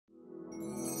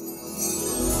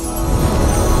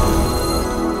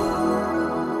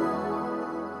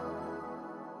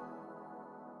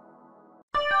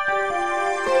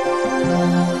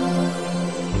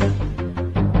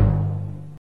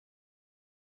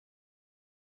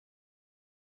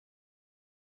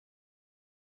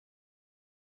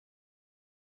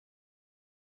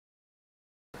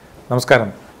നമസ്കാരം.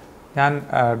 ഞാൻ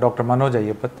doctor Manoj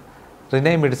Ayyappath,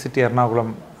 Renai Medicity Ernakulam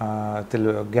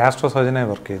gastro സർജനായി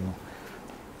work ചെയ്യുന്നു.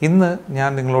 ഇന്ന് ഞാൻ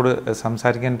നിങ്ങളോട്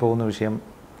സംസാരിക്കാൻ പോകുന്ന വിഷയം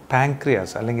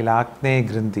പാൻക്രിയാസ് അല്ലെങ്കിൽ ആഗ്നേയ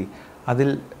ഗ്രന്ഥി,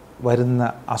 അതിൽ വരുന്ന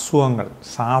അസുഖങ്ങൾ,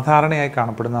 സാധാരണയായി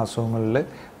കാണപ്പെടുന്ന അസുഖങ്ങളിൽ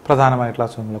പ്രധാനമായിട്ടുള്ള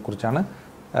അസുഖങ്ങളെക്കുറിച്ചാണ്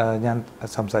ഞാൻ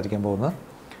സംസാരിക്കാൻ പോകുന്നത്.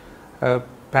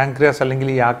 പാൻക്രിയാസ്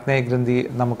അല്ലെങ്കിൽ ഈ ആഗ്നേയ ഗ്രന്ഥി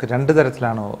നമുക്ക് രണ്ട്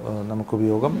തരത്തിലാണ് നമുക്ക്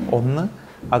ഉപയോഗം. ഒന്ന്,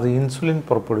 അത് ഇൻസുലിൻ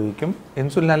പുറപ്പെടുവിക്കും.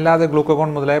 ഇൻസുലിൻ അല്ലാതെ ഗ്ലൂക്കോഗോൺ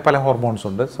മുതലായ പല ഹോർമോൺസ്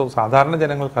ഉണ്ട്. സാധാരണ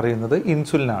ജനങ്ങൾക്ക് അറിയുന്നത്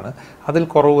ഇൻസുലിനാണ്. അതിൽ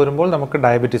കുറവ് വരുമ്പോൾ നമുക്ക്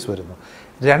ഡയബറ്റീസ് വരുന്നു.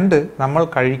 രണ്ട്, നമ്മൾ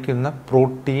കഴിക്കുന്ന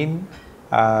പ്രോട്ടീൻ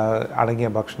അടങ്ങിയ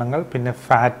ഭക്ഷണങ്ങൾ, പിന്നെ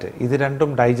ഫാറ്റ്, ഇത് രണ്ടും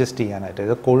ഡൈജസ്റ്റ് ചെയ്യാനായിട്ട്,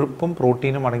 ഇത് കൊഴുപ്പും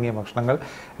പ്രോട്ടീനും അടങ്ങിയ ഭക്ഷണങ്ങൾ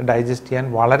ഡൈജസ്റ്റ് ചെയ്യാൻ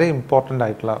വളരെ ഇമ്പോർട്ടൻ്റ്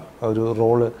ആയിട്ടുള്ള ഒരു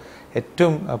റോള്,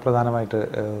 ഏറ്റവും പ്രധാനമായിട്ട്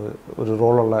ഒരു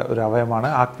റോളുള്ള ഒരു അവയവമാണ്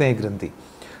ആഗ്നേയ ഗ്രന്ഥി.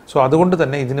 അതുകൊണ്ട്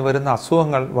തന്നെ ഇതിന് വരുന്ന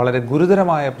അസുഖങ്ങൾ വളരെ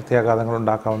ഗുരുതരമായ പ്രത്യാഘാതങ്ങൾ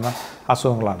ഉണ്ടാക്കാവുന്ന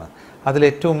അസുഖങ്ങളാണ്.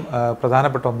 അതിലേറ്റവും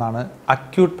പ്രധാനപ്പെട്ട ഒന്നാണ്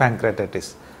അക്യൂട്ട്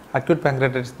പാൻക്രിയാറ്റൈറ്റിസ്. അക്യൂട്ട്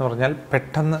പാൻക്രിയാറ്റൈറ്റിസ് എന്ന് പറഞ്ഞാൽ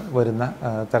പെട്ടെന്ന് വരുന്ന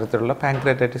തരത്തിലുള്ള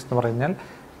പാൻക്രിയാറ്റൈറ്റിസ് എന്ന് പറഞ്ഞാൽ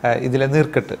ഇതിലെ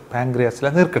നീർക്കെട്ട്,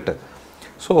 പാൻക്രിയാസിലെ നീർക്കെട്ട്.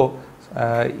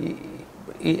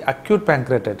 ഈ അക്യൂട്ട്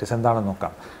പാൻക്രിയാറ്റൈറ്റിസ് എന്താണെന്ന്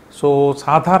നോക്കാം.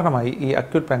 സാധാരണമായി ഈ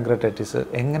അക്യൂട്ട് പാൻക്രിയാറ്റൈറ്റിസ്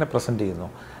എങ്ങനെ പ്രസൻറ്റ് ചെയ്യുന്നു,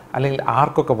 അല്ലെങ്കിൽ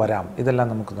ആർക്കൊക്കെ വരാം, ഇതെല്ലാം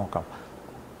നമുക്ക് നോക്കാം.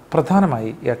 പ്രധാനമായി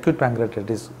ഈ acute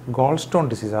pancreatitis goal stone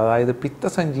disease, അതായത്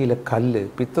പിത്തസഞ്ചിയിലെ കല്ല്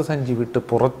പിത്തസഞ്ചി വിട്ട്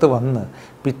പുറത്ത് വന്ന്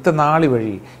പിത്തനാളി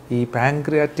വഴി ഈ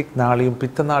പാൻക്രിയാറ്റിക് നാളിയും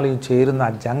പിത്തനാളിയും ചേരുന്ന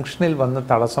ആ ജംഗ്ഷനിൽ വന്ന്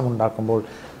തടസ്സമുണ്ടാക്കുമ്പോൾ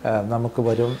നമുക്ക്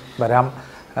വരാം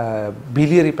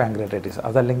ബിലിയറി പാൻക്രിയാറ്റൈറ്റിസ്,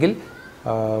 അതല്ലെങ്കിൽ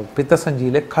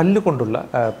പിത്തസഞ്ചിയിലെ കല്ല് കൊണ്ടുള്ള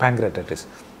പാൻക്രിയാറ്റൈറ്റിസ്.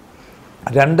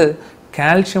 രണ്ട്,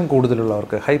 കാൽഷ്യം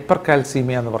കൂടുതലുള്ളവർക്ക് ഹൈപ്പർ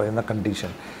കാൽസീമിയ എന്ന് പറയുന്ന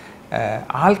കണ്ടീഷൻ.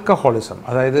 ആൽക്കഹോളിസം,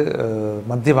 അതായത്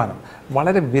മദ്യപാനം,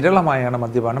 വളരെ വിരളമായാണ്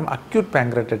മദ്യപാനം അക്യൂട്ട്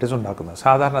പാൻക്രിയാറ്റൈറ്റിസ് ഉണ്ടാക്കുന്നത്.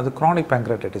 സാധാരണ അത് ക്രോണിക്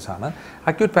പാൻക്രിയാറ്റൈറ്റിസ് ആണ്.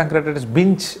 അക്യൂട്ട് പാൻക്രിയാറ്റൈറ്റിസ്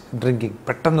ബിഞ്ച് ഡ്രിങ്കിങ്,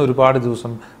 പെട്ടെന്ന് ഒരുപാട്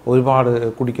ദിവസം ഒരുപാട്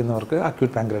കുടിക്കുന്നവർക്ക്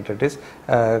അക്യൂട്ട് പാൻക്രിയാറ്റൈറ്റിസ്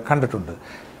കണ്ടിട്ടുണ്ട്.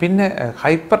 പിന്നെ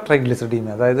ഹൈപ്പർ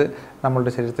ട്രൈഗ്ലിസറിഡീമിയ, അതായത്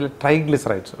നമ്മളുടെ ശരീരത്തിൽ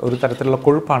ട്രൈഗ്ലിസറൈഡ്സ് ഒരു തരത്തിലുള്ള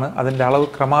കൊഴുപ്പാണ്, അതിൻ്റെ അളവ്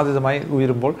ക്രമാതീതമായി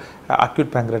ഉയരുമ്പോൾ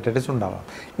അക്യൂട്ട് പാൻക്രിയാറ്റൈറ്റിസ് ഉണ്ടാവാം.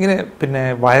 ഇങ്ങനെ പിന്നെ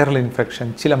വൈറൽ ഇൻഫെക്ഷൻ,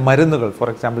 ചില മരുന്നുകൾ, ഫോർ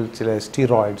എക്സാമ്പിൾ ചില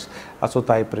സ്റ്റീറോയിഡ്സ്,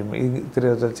 അസോതൈപ്രിൻ,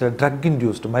 ചില ഡ്രഗ്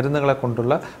ഇൻഡ്യൂസ്ഡ് മരുന്നുകളെ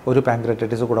കൊണ്ടുള്ള ഒരു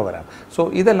പാൻക്രിയാറ്റൈറ്റിസ് കൂടെ വരാം.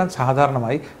 ഇതെല്ലാം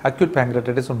സാധാരണമായി അക്യൂട്ട്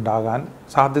പാൻക്രിയാറ്റൈറ്റിസ് ഉണ്ടാകാൻ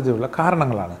സാധ്യതയുള്ള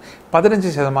കാരണങ്ങളാണ്.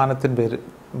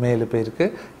 15% പേർക്ക്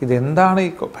ഇതെന്താണ് ഈ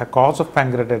കോസ് ഓഫ്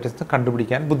പാൻക്രിയാറ്റൈറ്റിസ്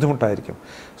കണ്ടുപിടിക്കാൻ ബുദ്ധിമുട്ടായിരിക്കും.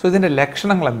 ഇതിൻ്റെ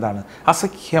ലക്ഷണങ്ങൾ എന്താണ്?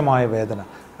 അസഹ്യമായ വേദന,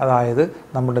 അതായത്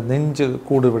നമ്മുടെ നെഞ്ച്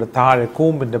ഇവിടെ താഴെ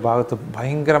കൂമ്പിൻ്റെ ഭാഗത്ത്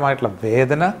ഭയങ്കരമായിട്ടുള്ള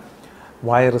വേദന,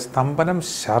 വയറ് സ്തംഭനം,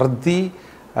 ഛർദി,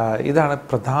 ഇതാണ്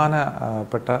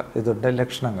പ്രധാനപ്പെട്ട ഇതിൻ്റെ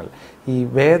ലക്ഷണങ്ങൾ. ഈ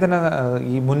വേദന,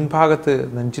 ഈ മുൻഭാഗത്ത്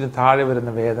നെഞ്ചിന് താഴെ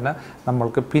വരുന്ന വേദന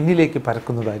നമ്മൾക്ക് പിന്നിലേക്ക്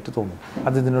പരക്കുന്നതായിട്ട് തോന്നും.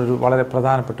 അത് ഇതിനൊരു വളരെ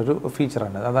പ്രധാനപ്പെട്ടൊരു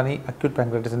ഫീച്ചറാണ്. അതാണ് ഈ അക്യൂട്ട്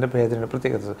പാൻക്രിയാറ്റൈറ്റിസിൻ്റെ വേദനയുടെ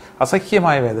പ്രത്യേകത.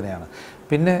 അസഹ്യമായ വേദനയാണ്.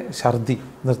 പിന്നെ ഛർദി,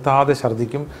 നിർത്താതെ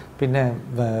ഛർദിക്കും. പിന്നെ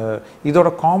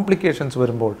ഇതോടെ കോംപ്ലിക്കേഷൻസ്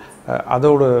വരുമ്പോൾ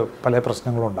അതോട് പല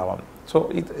പ്രശ്നങ്ങളും ഉണ്ടാവാം.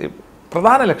 ഇത്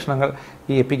പ്രധാന ലക്ഷണങ്ങൾ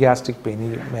ഈ എപ്പിഗാസ്ട്രിക് പെയിൻ,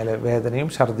 മേലെ വേദനയും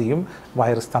ഛർദിയും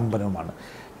വയറ് സ്തംഭനവുമാണ്.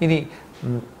 ഇനി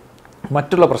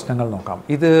മറ്റുള്ള പ്രശ്നങ്ങൾ നോക്കാം.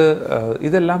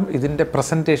 ഇതെല്ലാം ഇതിൻ്റെ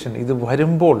പ്രസൻറ്റേഷൻ, ഇത്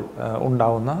വരുമ്പോൾ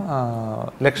ഉണ്ടാവുന്ന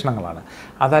ലക്ഷണങ്ങളാണ്.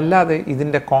 അതല്ലാതെ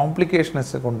ഇതിൻ്റെ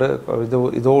കോംപ്ലിക്കേഷൻസ് കൊണ്ട്,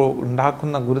 ഇതോ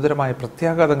ഉണ്ടാക്കുന്ന ഗുരുതരമായ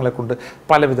പ്രത്യാഘാതങ്ങളെ കൊണ്ട്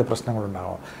പലവിധ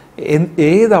പ്രശ്നങ്ങളുണ്ടാകാം.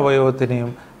 ഏത്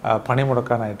അവയവത്തിനെയും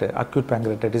പണിമുടക്കാനായിട്ട് അക്യൂട്ട്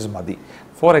പാൻക്രിയാറ്റൈറ്റിസ് മതി.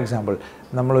 ഫോർ എക്സാമ്പിൾ,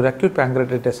 നമ്മളൊരു അക്യൂട്ട്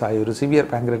പാൻക്രിയാറ്റൈറ്റിസ് ആയി, ഒരു സിവിയർ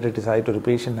പാൻക്രിയാറ്റൈറ്റിസ് ആയിട്ട് ഒരു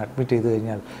പേഷ്യൻ്റ് അഡ്മിറ്റ് ചെയ്ത്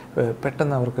കഴിഞ്ഞാൽ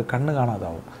പെട്ടെന്ന് അവർക്ക് കണ്ണ്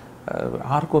കാണാതാവും,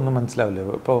 ആർക്കും ഒന്നും മനസ്സിലാവില്ല.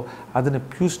 ഇപ്പോൾ അതിന്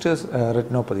പ്യൂസ്റ്റേഴ്സ്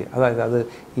റെറ്റിനോപ്പതി, അതായത്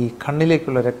ഈ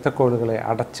കണ്ണിലേക്കുള്ള രക്തക്കോളുകളെ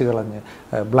അടച്ചു കളഞ്ഞ്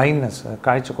ബ്ലൈൻഡ്നെസ്,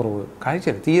 കാഴ്ചക്കുറവ്,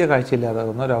 തീരെ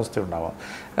കാഴ്ചയില്ലാതാകുന്ന ഒരവസ്ഥ ഉണ്ടാവാം.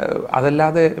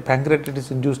 അതല്ലാതെ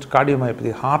പാൻക്രിയാറ്റൈറ്റിസ് ഇൻഡ്യൂസ്ഡ്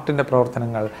കാർഡിയോമയോപ്പതി, ഹാർട്ടിൻ്റെ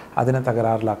പ്രവർത്തനങ്ങൾ അതിനെ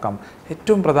തകരാറിലാക്കാം.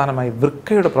 ഏറ്റവും പ്രധാനമായി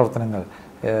വൃക്കയുടെ പ്രവർത്തനങ്ങൾ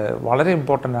വളരെ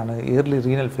ഇമ്പോർട്ടൻ്റ് ആണ്. ഇയർലി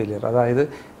റീനൽ ഫെയിലിയർ, അതായത്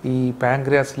ഈ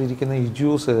പാൻക്രിയാസിലിരിക്കുന്ന ഈ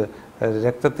ജ്യൂസ്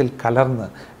രക്തത്തിൽ കലർന്ന്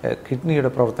കിഡ്നിയുടെ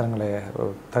പ്രവർത്തനങ്ങളെ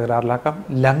തകരാറിലാക്കാം.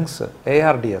 ലങ്സ്,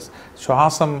 ARDS,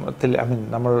 ശ്വാസത്തിൽ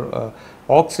നമ്മൾ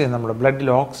ഓക്സിജൻ, നമ്മുടെ ബ്ലഡിൽ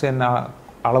ഓക്സിജൻ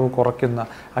അളവ് കുറയ്ക്കുന്ന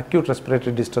അക്യൂട്ട്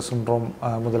റെസ്പിറേറ്ററി ഡിസ്ട്രസ് സിൻഡ്രോം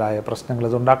മുതലായ പ്രശ്നങ്ങൾ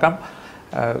ഇതുണ്ടാക്കാം.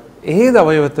 ഏത്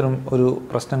അവയവത്തിനും ഒരു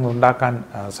പ്രശ്നങ്ങൾ ഉണ്ടാക്കാൻ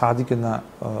സാധിക്കുന്ന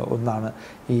ഒന്നാണ്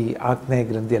ഈ ആഗ്നേയ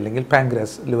ഗ്രന്ഥി അല്ലെങ്കിൽ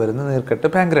പാൻക്രിയാസിൽ വരുന്ന നീർക്കെട്ട്,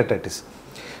 പാൻക്രിയാറ്റൈറ്റിസ്.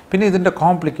 പിന്നെ ഇതിൻ്റെ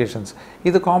കോംപ്ലിക്കേഷൻസ്,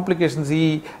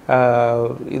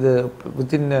 ഇത്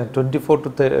വിത്തിൻ 24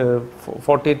 to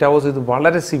 48 hours ഇത്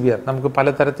വളരെ സിവിയർ. നമുക്ക്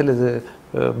പലതരത്തിൽ ഇത്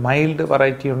മൈൽഡ്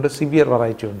വെറൈറ്റി ഉണ്ട്, സിവിയർ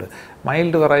വെറൈറ്റി ഉണ്ട്.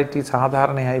 മൈൽഡ് വെറൈറ്റി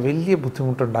സാധാരണയായി വലിയ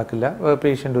ബുദ്ധിമുട്ടുണ്ടാക്കില്ല.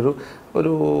 പേഷ്യൻ്റ്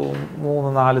ഒരു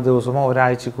 3-4 ദിവസമോ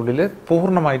ഒരാഴ്ചക്കുള്ളിൽ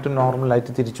പൂർണ്ണമായിട്ടും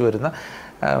നോർമലായിട്ട് തിരിച്ചു വരുന്ന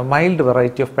മൈൽഡ്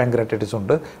വെറൈറ്റി ഓഫ് പാൻക്രിയാറ്റൈറ്റിസ്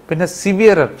ഉണ്ട്, പിന്നെ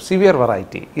സിവിയർ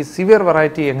വെറൈറ്റി. ഈ സിവിയർ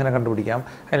വെറൈറ്റി എങ്ങനെ കണ്ടുപിടിക്കാം,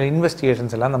 അതിൽ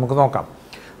ഇൻവെസ്റ്റിഗേഷൻസ് എല്ലാം നമുക്ക് നോക്കാം.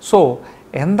 സോ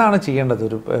എന്താണ് ചെയ്യേണ്ടത്?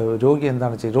 ഒരു രോഗി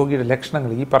എന്താണ് ചെയ്യുക? രോഗിയുടെ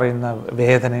ലക്ഷണങ്ങൾ ഈ പറയുന്ന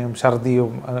വേദനയും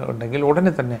ഛർദിയും ഉണ്ടെങ്കിൽ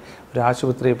ഉടനെ തന്നെ ഒരു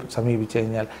ആശുപത്രിയെ സമീപിച്ചു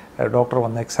കഴിഞ്ഞാൽ ഡോക്ടർ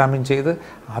വന്ന് എക്സാമിൻ ചെയ്ത്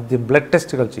ആദ്യം ബ്ലഡ്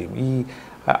ടെസ്റ്റുകൾ ചെയ്യും. ഈ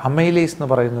അമൈലേസ് എന്ന്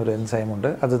പറയുന്ന ഒരു എൻസൈമുണ്ട്,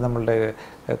 അത് നമ്മളുടെ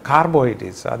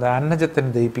കാർബോഹൈഡ്രേറ്റ്സ്, അത് അന്നജത്തിന്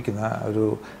ദഹിപ്പിക്കുന്ന ഒരു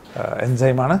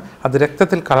എൻസൈമാണ്. അത്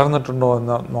രക്തത്തിൽ കലർന്നിട്ടുണ്ടോ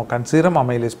എന്ന് നോക്കാൻ സീറം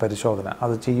അമൈലേസ് പരിശോധന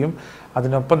അത് ചെയ്യും.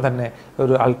 അതിനൊപ്പം തന്നെ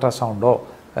ഒരു അൾട്രാസൗണ്ടോ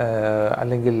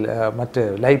അല്ലെങ്കിൽ മറ്റ്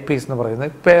ലൈപ്പേസ് എന്ന് പറയുന്ന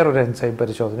വേറൊരു എൻസൈം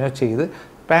പരിശോധനയോ ചെയ്ത്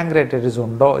പാൻക്രിയാറ്റൈറ്റിസ്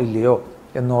ഉണ്ടോ ഇല്ലയോ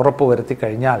എന്ന് ഉറപ്പ് വരുത്തി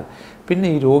കഴിഞ്ഞാൽ പിന്നെ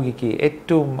ഈ രോഗിക്ക്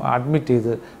ഏറ്റവും അഡ്മിറ്റ്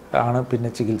ചെയ്ത് ആണ് പിന്നെ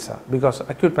ചികിത്സ. ബിക്കോസ്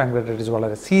അക്യൂട്ട് പാൻക്രിയാറ്റൈറ്റിസ്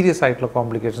വളരെ സീരിയസ് ആയിട്ടുള്ള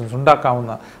കോംപ്ലിക്കേഷൻസ്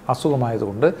ഉണ്ടാക്കാവുന്ന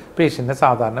അസുഖമായതുകൊണ്ട് പേഷ്യൻറ്റിനെ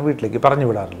സാധാരണ വീട്ടിലേക്ക് പറഞ്ഞു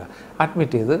വിടാറില്ല.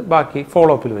 അഡ്മിറ്റ് ചെയ്ത് ബാക്കി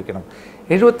ഫോളോ അപ്പിൽ വെക്കണം.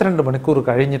 72 മണിക്കൂർ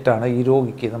കഴിഞ്ഞിട്ടാണ് ഈ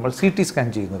രോഗിക്ക് നമ്മൾ CT സ്കാൻ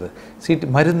ചെയ്യുന്നത്.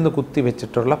 മരുന്ന് കുത്തി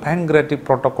വെച്ചിട്ടുള്ള പാൻക്രിയാറ്റിക്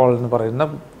പ്രോട്ടോക്കോൾ എന്ന് പറയുന്ന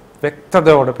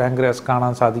വ്യക്തതയോടെ പാൻക്രിയാസ്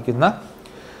കാണാൻ സാധിക്കുന്ന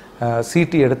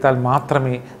CT എടുത്താൽ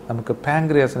മാത്രമേ നമുക്ക്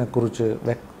പാൻക്രിയാസിനെ കുറിച്ച്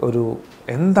ഒരു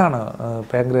എന്താണ്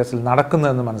പാൻക്രിയാസിൽ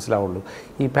നടക്കുന്നതെന്ന് മനസ്സിലാവുള്ളൂ.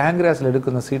 ഈ പാൻക്രിയാസിൽ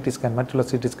എടുക്കുന്ന CT സ്കാൻ മറ്റുള്ള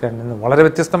CT സ്കാനിൽ നിന്ന് വളരെ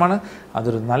വ്യത്യസ്തമാണ്.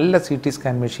 അതൊരു നല്ല CT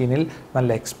സ്കാൻ മെഷീനിൽ നല്ല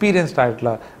എക്സ്പീരിയൻസ്ഡ്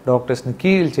ആയിട്ടുള്ള ഡോക്ടേഴ്സിന്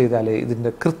കീഴിൽ ചെയ്താലേ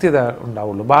ഇതിൻ്റെ കൃത്യത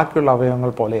ഉണ്ടാവുള്ളൂ. ബാക്കിയുള്ള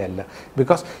അവയവങ്ങൾ പോലെയല്ല.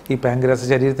 ബിക്കോസ് ഈ പാൻക്രിയാസ്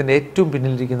ശരീരത്തിൻ്റെ ഏറ്റവും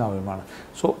പിന്നിലിരിക്കുന്ന അവയവമാണ്.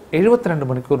 സോ 72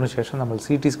 മണിക്കൂറിന് ശേഷം നമ്മൾ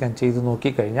CT സ്കാൻ ചെയ്ത്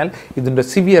നോക്കിക്കഴിഞ്ഞാൽ ഇതിൻ്റെ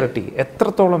സിവിയറിറ്റി,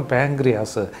 എത്രത്തോളം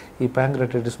പാൻക്രിയാസ് ഈ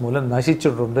പാൻക്രിയാറ്റൈറ്റിസ് മൂലം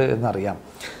നശിച്ചിട്ടുണ്ട് എന്നറിയാം.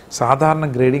 സാധാരണ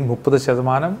ഗ്രേഡിംഗ്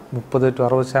 30%, 30 to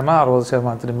 60%,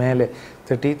 60%-ന് മേലെ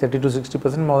 30 to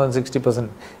 60%, more than 60%,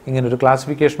 ഇങ്ങനൊരു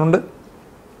ക്ലാസിഫിക്കേഷൻ ഉണ്ട്.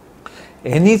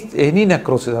 എനി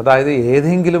നെക്രോസിസ്, അതായത്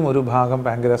ഏതെങ്കിലും ഒരു ഭാഗം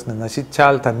പാൻക്രിയാസിന്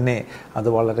നശിച്ചാൽ തന്നെ അത്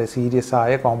വളരെ സീരിയസ്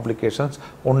ആയ കോംപ്ലിക്കേഷൻസ്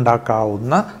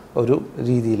ഉണ്ടാക്കാവുന്ന ഒരു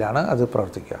രീതിയിലാണ് അത്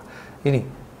പ്രവർത്തിക്കുക. ഇനി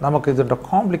നമുക്കിതിൻ്റെ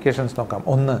കോംപ്ലിക്കേഷൻസ് നോക്കാം.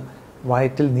 ഒന്ന്,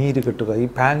 വയറ്റിൽ നീര് കെട്ടുക. ഈ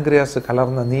പാൻക്രിയാസ്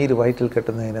കലർന്ന നീര് വയറ്റിൽ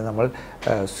കെട്ടുന്നതിനെ നമ്മൾ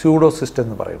സ്യൂഡോസിസ്റ്റ്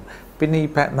എന്ന് പറയും. പിന്നെ ഈ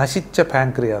നശിച്ച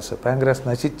പാൻക്രിയാസ്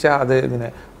നശിച്ച അത് ഇങ്ങനെ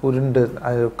ഉരുണ്ട്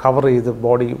കവർ ചെയ്ത്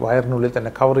ബോഡി വയറിനുള്ളിൽ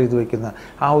തന്നെ കവർ ചെയ്ത് വയ്ക്കുന്ന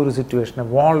ആ ഒരു സിറ്റുവേഷനെ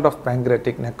വാൾഡ് ഓഫ്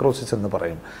പാൻക്രിയാറ്റിക് നെക്രോസിസ് എന്ന്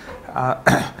പറയും.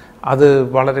 അത്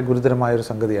വളരെ ഗുരുതരമായൊരു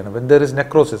സംഗതിയാണ്. വെൻ ദർ ഇസ്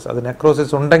നെക്രോസിസ്, അത്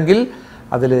നെക്രോസിസ് ഉണ്ടെങ്കിൽ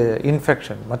അതിൽ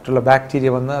ഇൻഫെക്ഷൻ, മറ്റുള്ള ബാക്ടീരിയ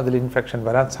വന്ന് അതിൽ ഇൻഫെക്ഷൻ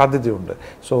വരാൻ സാധ്യതയുണ്ട്.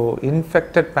 സോ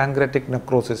ഇൻഫെക്റ്റഡ് പാൻക്രിയാറ്റിക്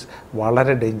നെക്രോസിസ്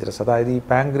വളരെ ഡേഞ്ചറസ്. അതായത് ഈ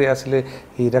പാൻക്രിയാസിൽ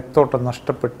ഈ രക്തോട്ടം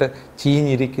നഷ്ടപ്പെട്ട്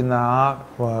ചീഞ്ഞിരിക്കുന്ന ആ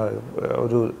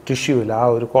ഒരു ടിഷ്യൂവിൽ, ആ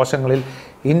ഒരു കോശങ്ങളിൽ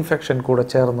ഇൻഫെക്ഷൻ കൂടെ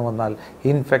ചേർന്ന് വന്നാൽ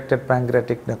ഇൻഫെക്റ്റഡ്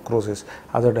പാൻക്രിയാറ്റിക് നെക്രോസിസ്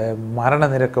അതിൻ്റെ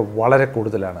മരണനിരക്ക് വളരെ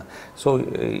കൂടുതലാണ്. സോ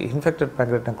ഇൻഫെക്റ്റഡ്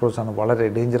പാൻക്രിയാറ്റിക് നെക്രോസിസ് ആണ് വളരെ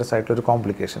ഡേഞ്ചറസ് ആയിട്ടൊരു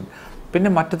കോംപ്ലിക്കേഷൻ. പിന്നെ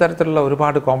മറ്റു തരത്തിലുള്ള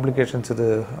ഒരുപാട് കോംപ്ലിക്കേഷൻസ് ഇത്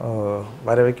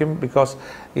വരവയ്ക്കും. ബിക്കോസ്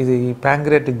ഇത് ഈ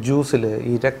പാൻക്രിയാറ്റിക് ജ്യൂസിൽ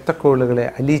ഈ രക്തക്കൊഴലുകളെ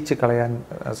അലിയിച്ച് കളയാൻ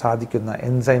സാധിക്കുന്ന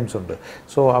എൻസൈംസ് ഉണ്ട്.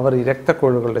 സോ അവർ ഈ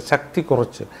രക്തക്കൊഴലുകളുടെ ശക്തി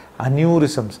കുറച്ച്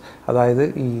അന്യൂറിസംസ്, അതായത്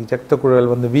ഈ രക്തക്കുഴൽ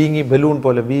വന്ന് വീങ്ങി, ബലൂൺ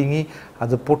പോലെ വീങ്ങി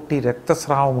അത് പൊട്ടി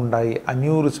രക്തസ്രാവം ഉണ്ടായി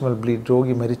അന്യൂറിസ്മൽ ബ്ലീഡ്,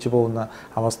 രോഗി മരിച്ചു പോകുന്ന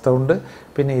അവസ്ഥ ഉണ്ട്.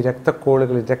 പിന്നെ ഈ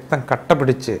രക്തക്കോളുകളിൽ രക്തം കട്ട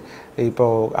പിടിച്ച്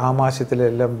ഇപ്പോൾ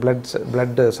ആമാശയത്തിലെല്ലാം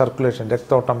ബ്ലഡ് സർക്കുലേഷൻ,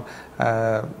 രക്തോട്ടം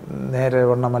നേരെ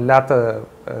വണ്ണമല്ലാത്ത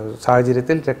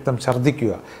സാഹചര്യത്തിൽ രക്തം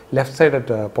ഛർദ്ദിക്കുക, left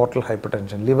side portal hyper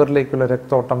tension, ലിവറിലേക്കുള്ള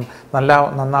രക്തോട്ടം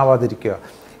നന്നാവാതിരിക്കുക,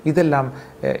 ഇതെല്ലാം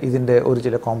ഇതിൻ്റെ ഒരു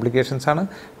ചില കോംപ്ലിക്കേഷൻസാണ്.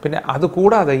 പിന്നെ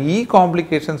അതുകൂടാതെ ഈ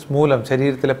കോംപ്ലിക്കേഷൻസ് മൂലം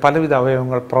ശരീരത്തിലെ പലവിധ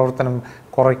അവയവങ്ങൾ പ്രവർത്തനം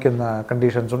കുറയ്ക്കുന്ന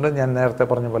കണ്ടീഷൻസ് ഉണ്ട്. ഞാൻ നേരത്തെ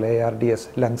പറഞ്ഞ പോലെ ARDS,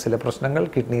 ലങ്സിലെ പ്രശ്നങ്ങൾ,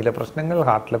 കിഡ്നിയിലെ പ്രശ്നങ്ങൾ,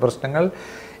 ഹാർട്ടിലെ പ്രശ്നങ്ങൾ,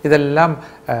 ഇതെല്ലാം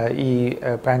ഈ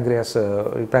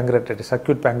പാൻക്രിയാറ്റൈറ്റിസ്,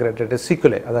 അക്യൂട്ട് പാൻക്രിയാറ്റൈറ്റിസ്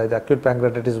സിക്കുലെ, അതായത് അക്യൂട്ട്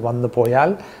പാൻക്രിയാറ്റൈറ്റിസ് വന്നു പോയാൽ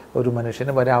ഒരു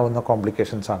മനുഷ്യന് വരാവുന്ന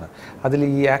കോംപ്ലിക്കേഷൻസാണ്. അതിൽ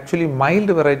ഈ ആക്ച്വലി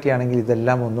മൈൽഡ് വെറൈറ്റി ആണെങ്കിൽ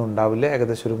ഇതെല്ലാം ഒന്നും ഉണ്ടാവില്ല.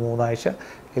 ഏകദേശം ഒരു 3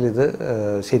 ആഴ്ചയിൽ ഇത്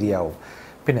ശരിയാവും.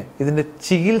 പിന്നെ ഇതിൻ്റെ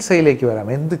ചികിത്സയിലേക്ക് വരാം.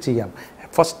 എന്ത് ചെയ്യാം?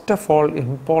 First of all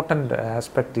important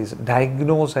aspect is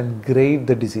diagnose and grade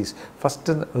the disease.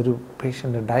 First ഒരു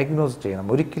പേഷ്യൻറ്റ് ഡയഗ്നോസ് ചെയ്യണം.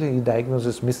 ഒരിക്കലും ഈ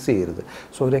ഡയഗ്നോസിസ് മിസ് ചെയ്യരുത്.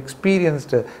 സോ ഒരു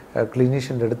എക്സ്പീരിയൻസ്ഡ്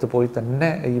ക്ലിനീഷ്യൻ്റെ അടുത്ത് പോയി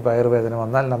തന്നെ ഈ വയറുവേദന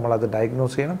വന്നാൽ നമ്മളത്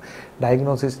ഡയഗ്നോസ് ചെയ്യണം.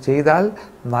 ഡയഗ്നോസിസ് ചെയ്താൽ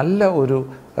നല്ല ഒരു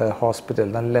ഹോസ്പിറ്റൽ,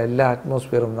 നല്ല എല്ലാ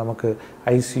അറ്റ്മോസ്ഫിയറും, നമുക്ക്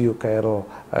ICU കെയറോ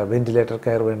വെന്റിലേറ്റർ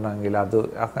കെയർ വേണമെങ്കിൽ അത്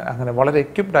അങ്ങനെ വളരെ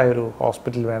എക്യുപ്ഡായൊരു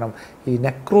ഹോസ്പിറ്റൽ വേണം ഈ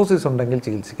നെക്രോസിസ് ഉണ്ടെങ്കിൽ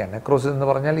ചികിത്സിക്കാൻ. നെക്രോസിസ് എന്ന്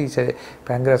പറഞ്ഞാൽ ഈ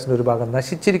പാൻക്രിയാസിൻ്റെ ഒരു ഭാഗം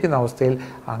നശിച്ചിരിക്കുന്ന അവസ്ഥയിൽ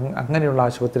അങ്ങനെയുള്ള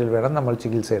ആശുപത്രിയിൽ വേണം നമ്മൾ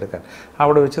ചികിത്സ എടുക്കാൻ.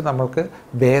 അവിടെ വെച്ച് നമ്മൾക്ക്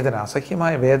വേദന,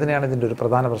 അസഹ്യമായ വേദനയാണ് ഇതിൻ്റെ ഒരു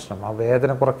പ്രധാന പ്രശ്നം. ആ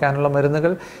വേദന കുറയ്ക്കാനുള്ള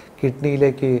മരുന്നുകൾ,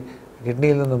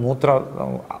 കിഡ്നിയിൽ നിന്ന്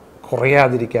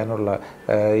കുറയാതിരിക്കാനുള്ള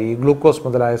ഈ ഗ്ലൂക്കോസ്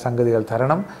മുതലായ സംഗതികൾ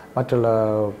തരണം, മറ്റുള്ള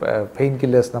പെയിൻ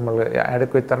കില്ലേഴ്സ് നമ്മൾ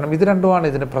ആഡക്വേറ്റ് തരണം. ഇത് രണ്ടുമാണ്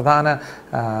ഇതിന് പ്രധാന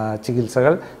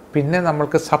ചികിത്സകൾ. പിന്നെ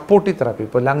നമ്മൾക്ക് സപ്പോർട്ടീവ് തെറാപ്പി,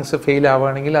 ഇപ്പോൾ ലങ്സ് ഫെയിൽ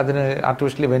ആവുകയാണെങ്കിൽ അതിന്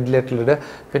ആർട്ടിഫിഷ്യലി വെന്റിലേറ്ററിലിടുക,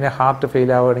 പിന്നെ ഹാർട്ട് ഫെയിൽ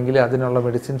ആവുകയാണെങ്കിൽ അതിനുള്ള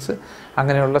മെഡിസിൻസ്,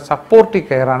 അങ്ങനെയുള്ള സപ്പോർട്ടീവ്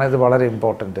കെയറാണ് ഇത് വളരെ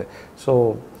ഇമ്പോർട്ടൻറ്റ്. സോ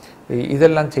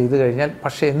ഇതെല്ലാം ചെയ്തു കഴിഞ്ഞാൽ,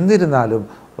 പക്ഷേ എന്നിരുന്നാലും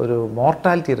ഒരു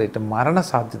മോർട്ടാലിറ്റി റേറ്റ്,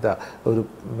 മരണസാധ്യത, ഒരു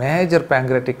മേജർ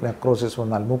പാങ്ക്രിയാറ്റിക് നെക്രോസിസ്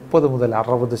വന്നാൽ 30 മുതൽ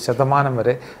 60%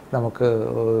 വരെ നമുക്ക്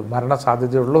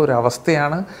മരണസാധ്യതയുള്ള ഒരു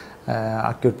അവസ്ഥയാണ്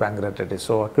acute pancreatitis.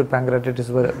 So acute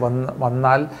pancreatitis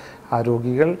വന്നാൽ ആ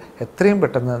രോഗികൾ എത്രയും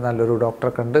പെട്ടെന്ന് നല്ലൊരു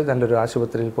ഡോക്ടറെ കണ്ട് നല്ലൊരു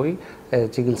ആശുപത്രിയിൽ പോയി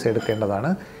ചികിത്സ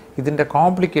എടുക്കേണ്ടതാണ്. ഇതിൻ്റെ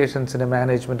കോംപ്ലിക്കേഷൻസിന്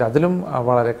മാനേജ്മെൻറ്റ് അതിലും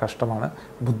വളരെ കഷ്ടമാണ്,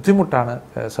 ബുദ്ധിമുട്ടാണ്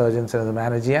സർജൻസിന് ഇത്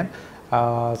മാനേജ് ചെയ്യാൻ.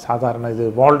 സാധാരണ ഇത്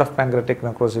വോൾഡ് ഓഫ് പാങ്ക്രിയാറ്റിക്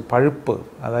നെക്രോസിസ്, പഴുപ്പ്,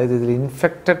 അതായത് ഇതിൽ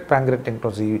ഇൻഫെക്റ്റഡ് പാങ്ക്രിയാറ്റിക്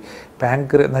നെക്രോസിസ്, ഈ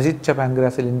നശിച്ച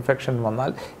പാങ്ക്രിയാസിൽ ഇൻഫെക്ഷൻ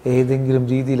വന്നാൽ ഏതെങ്കിലും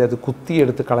രീതിയിൽ അത്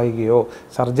കുത്തിയെടുത്ത് കളയുകയോ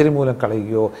സർജറി മൂലം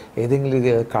കളയുകയോ ഏതെങ്കിലും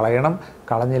രീതിയിൽ അത് കളയണം.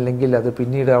 കളഞ്ഞില്ലെങ്കിൽ അത്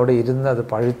പിന്നീട് അവിടെ ഇരുന്ന് അത്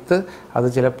പഴുത്ത് അത്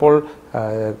ചിലപ്പോൾ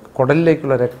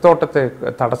കുടലിലേക്കുള്ള രക്തോട്ടത്തെ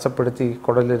തടസ്സപ്പെടുത്തി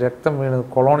കുടലിൽ രക്തം വീണ്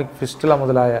കൊളോണിക് ഫിസ്റ്റുല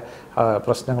മുതലായ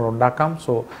പ്രശ്നങ്ങൾ ഉണ്ടാക്കാം.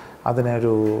 സോ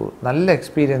അതിനൊരു നല്ല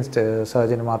എക്സ്പീരിയൻസ്ഡ്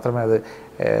സർജന് മാത്രമേ അത്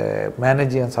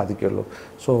മാനേജ് ചെയ്യാൻ സാധിക്കുകയുള്ളൂ.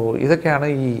 സോ ഇതൊക്കെയാണ്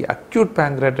ഈ അക്യൂട്ട്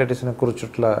പാങ്ക്രിയാറ്റൈറ്റിസിനെ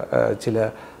കുറിച്ചിട്ടുള്ള ചില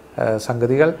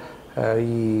സംഗതികൾ.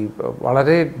 ഈ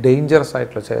വളരെ ഡേഞ്ചറസ്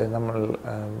ആയിട്ടുള്ള നമ്മൾ,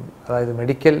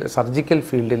 അതായത് സർജിക്കൽ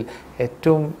ഫീൽഡിൽ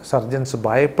ഏറ്റവും സർജൻസ്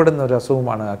ഭയപ്പെടുന്ന ഒരു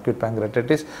അസുഖമാണ് അക്യൂട്ട്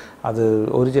പാങ്ക്രിയാറ്റൈറ്റിസ്. അത്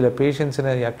ചില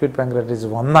പേഷ്യൻസിന് ഈ അക്യൂട്ട്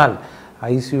പാങ്ക്രിയാറ്റൈറ്റിസ് വന്നാൽ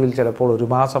ICUവിൽ ചിലപ്പോൾ 1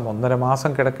 മാസം 1.5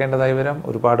 മാസം കിടക്കേണ്ടതായി വരാം,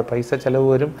 ഒരുപാട് പൈസ ചിലവ്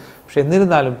വരും. പക്ഷെ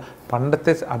എന്നിരുന്നാലും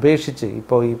പണ്ടത്തെ അപേക്ഷിച്ച്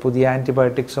ഇപ്പോൾ ഈ പുതിയ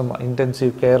ആൻറ്റിബയോട്ടിക്സും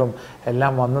ഇൻറ്റൻസീവ് കെയറും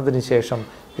എല്ലാം വന്നതിന് ശേഷം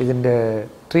ഇതിൻ്റെ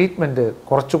ട്രീറ്റ്മെൻറ്റ്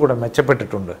കുറച്ചുകൂടെ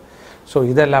മെച്ചപ്പെട്ടിട്ടുണ്ട്. സോ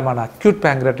ഇതെല്ലാമാണ് അക്യൂട്ട്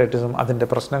പാങ്ക്രിയാറ്റൈറ്റിസും അതിൻ്റെ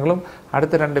പ്രശ്നങ്ങളും.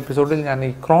 അടുത്ത 2 എപ്പിസോഡിൽ ഞാൻ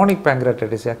ഈ ക്രോണിക്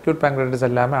പാങ്ക്രിയാറ്റൈറ്റിസ്, അക്യൂട്ട് പാങ്ക്രിയാറ്റൈറ്റിസ്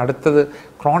അല്ലാതെ അടുത്തത്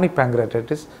ക്രോണിക്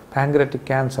പാങ്ക്രിയാറ്റൈറ്റിസ്, പാങ്ക്രിയാറ്റിക്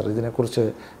ക്യാൻസർ, ഇതിനെക്കുറിച്ച്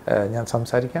ഞാൻ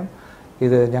സംസാരിക്കാം.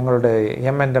 ഇത് ഞങ്ങളുടെ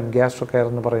M&M Gastro Care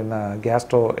എന്ന് പറയുന്ന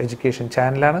ഗ്യാസ്ട്രോ എഡ്യൂക്കേഷൻ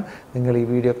ചാനലാണ്. നിങ്ങൾ ഈ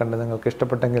വീഡിയോ കണ്ട് നിങ്ങൾക്ക്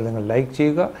ഇഷ്ടപ്പെട്ടെങ്കിൽ നിങ്ങൾ ലൈക്ക്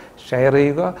ചെയ്യുക, ഷെയർ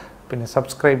ചെയ്യുക, പിന്നെ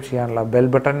സബ്സ്ക്രൈബ് ചെയ്യാനുള്ള ബെൽ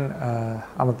ബട്ടൺ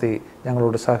അമർത്തി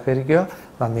ഞങ്ങളോട് സഹകരിക്കുക.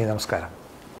 നന്ദി, നമസ്കാരം.